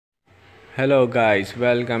Hello guys,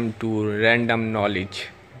 welcome to Random Knowledge,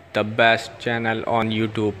 the best channel on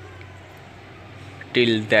YouTube.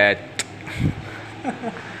 Till that,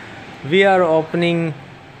 we are opening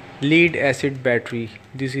lead acid battery.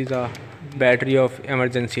 This is a battery of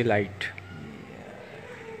emergency light.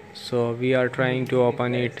 So we are trying to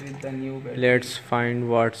open it. Let's find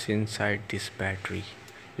what's inside this battery.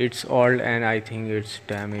 It's old and I think its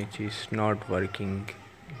damage is not working.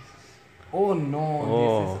 Oh no,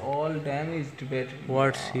 this is Oh, all damaged battery.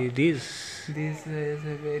 what's this? This is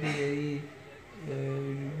a very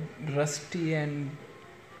rusty and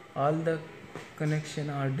all the connection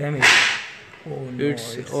are damaged. Oh no,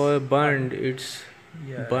 It's all burned. It's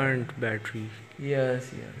yeah. burnt battery. Yes.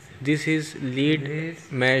 This is lead This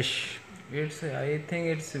mesh. I think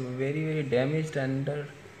it's very damaged under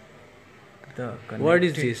the connected What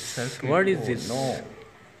is this? circuit. What is Oh this? no.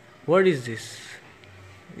 What is this?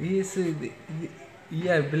 Yes,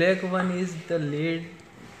 yeah, black one is the lead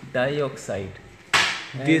dioxide,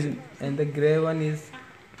 This and the gray one is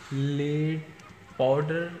lead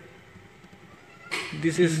powder.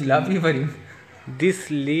 this is Lapivarin. this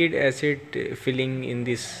lead acid filling in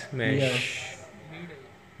this mesh. Yes.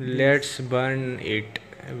 Let's burn it.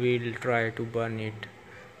 We'll try to burn it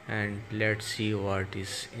and let's see what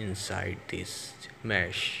is inside this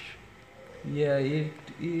mesh. Yeah,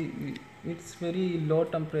 it's very low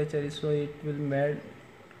temperature, so it will melt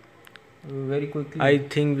very quickly. I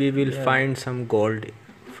think we will Yeah. find some gold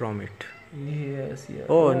from it. Yes.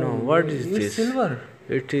 Oh no, what is it's this? silver.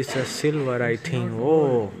 It is a silver, I think.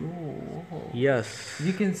 Oh. Yes.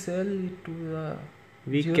 We can sell it to the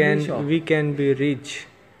We jewelry shop. can be rich.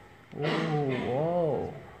 Oh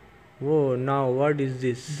wow. Oh, now what is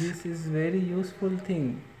this? This is very useful thing.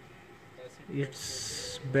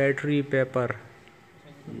 It's battery paper.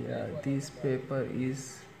 Yeah, this paper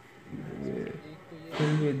is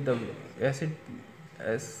filled with the acid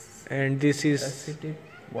And this is acetic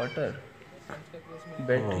water.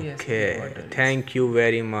 Battery acetic okay. water. Thank you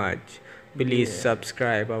very much. Please Yeah.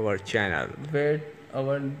 subscribe our channel. Wait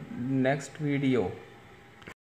our next video.